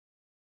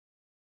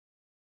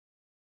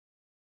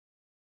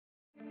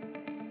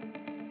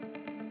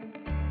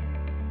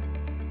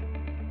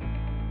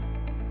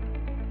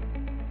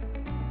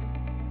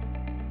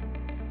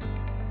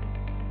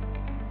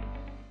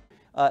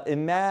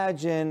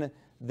Imagine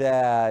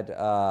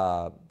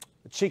that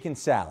chicken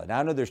salad. Now,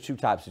 I know there's two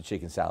types of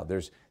chicken salad.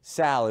 There's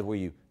salad where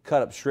you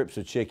cut up strips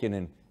of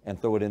chicken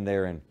and throw it in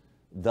there, and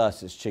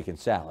thus it's chicken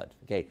salad.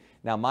 Okay.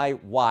 Now, my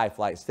wife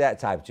likes that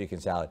type of chicken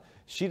salad.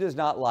 She does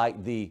not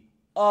like the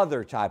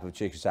other type of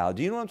chicken salad.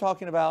 Do you know what I'm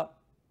talking about?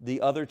 The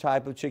other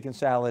type of chicken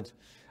salad?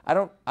 I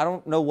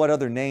don't know what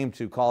other name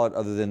to call it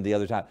other than the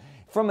other type.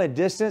 From a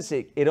distance,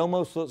 it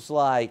almost looks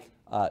like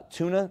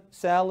tuna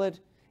salad.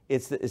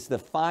 It's the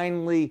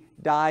finely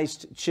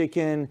diced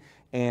chicken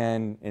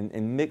and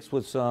mixed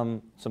with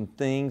some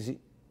things. You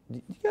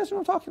guys know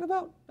what I'm talking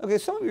about? Okay,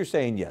 some of you are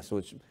saying yes. So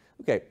it's,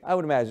 okay, I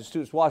would imagine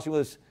students watching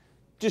with us,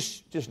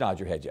 just nod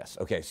your head yes.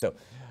 Okay, so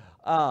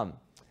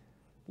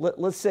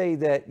let's say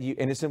that you,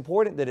 and it's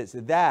important that it's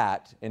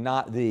that and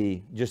not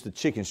just the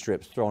chicken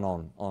strips thrown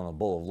on a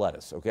bowl of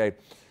lettuce, okay?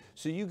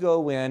 So you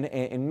go in,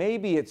 and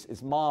maybe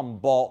it's mom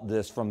bought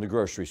this from the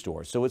grocery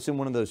store. So it's in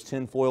one of those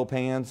tin foil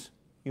pans,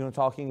 you know what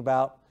I'm talking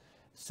about?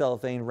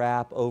 Cellophane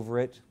wrap over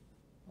it.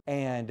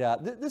 And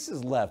this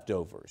is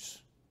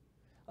leftovers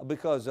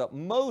because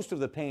most of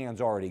the pan's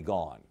already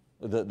gone,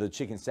 the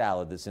chicken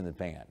salad that's in the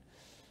pan.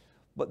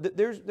 But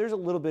there's a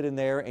little bit in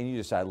there, and you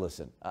decide,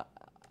 listen,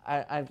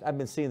 I've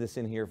been seeing this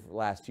in here for the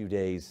last few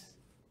days.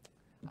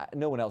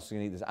 No one else is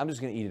going to eat this. I'm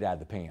just going to eat it out of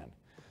the pan.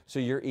 So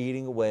you're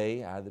eating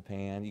away out of the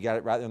pan. You got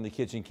it right there on the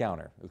kitchen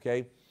counter,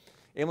 okay?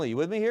 Emily, you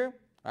with me here?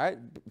 All right,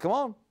 come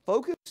on,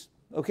 focus.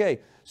 Okay,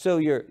 so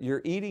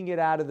you're eating it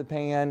out of the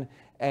pan,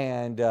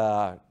 and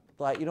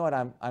like, you know what?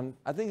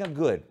 I think I'm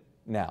good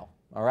now.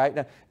 All right.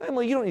 Now,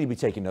 Emily, you don't need to be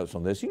taking notes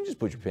on this. You can just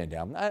put your pen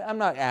down. I'm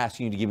not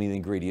asking you to give me the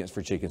ingredients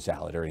for chicken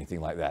salad or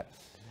anything like that.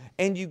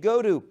 And you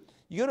go to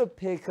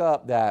pick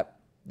up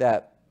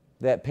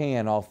that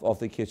pan off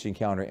the kitchen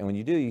counter, and when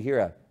you do, you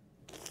hear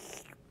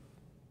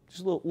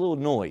just a little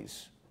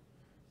noise,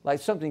 like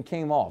something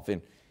came off.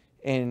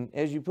 And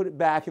as you put it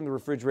back in the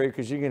refrigerator,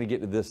 because you're going to get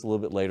to this a little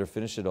bit later,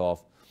 finish it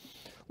off,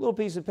 a little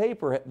piece of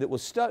paper that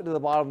was stuck to the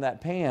bottom of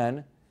that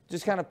pan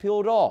just kind of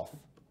peeled off.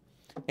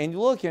 And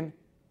you're looking,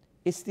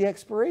 it's the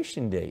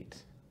expiration date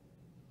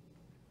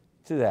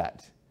to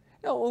that.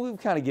 Now, we've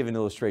kind of given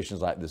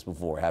illustrations like this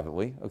before, haven't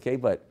we? Okay,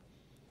 but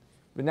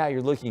now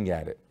you're looking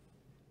at it.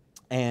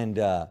 And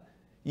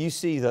you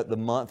see the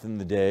month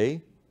and the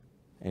day,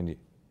 and you're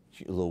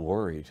a little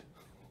worried.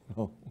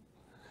 And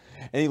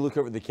you look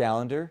over at the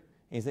calendar,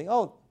 and you think,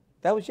 oh,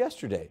 that was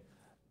yesterday.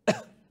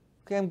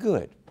 Okay, I'm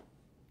good.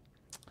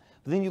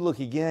 But then you look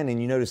again,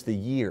 and you notice the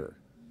year.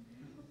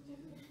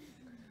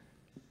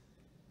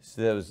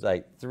 So that was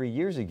like 3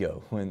 years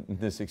ago when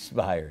this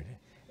expired.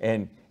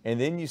 And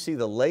then you see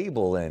the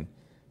label, and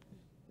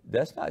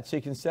that's not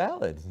chicken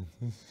salad.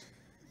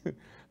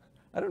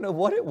 I don't know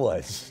what it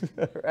was,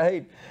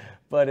 right?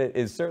 But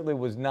it certainly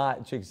was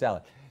not chicken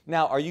salad.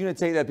 Now, are you going to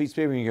take that piece of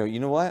paper and you go, you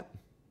know what?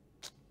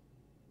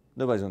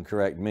 Nobody's going to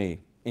correct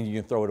me, and you're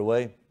going to throw it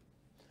away?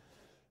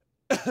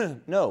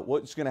 No,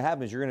 what's going to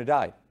happen is you're going to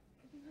die.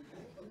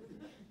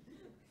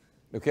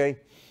 Okay?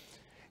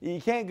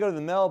 You can't go to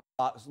the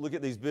mailbox, look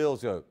at these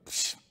bills, go,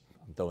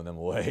 I'm throwing them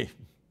away.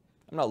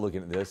 I'm not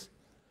looking at this.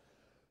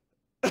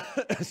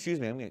 Excuse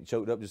me, I'm getting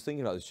choked up just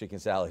thinking about this chicken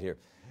salad here.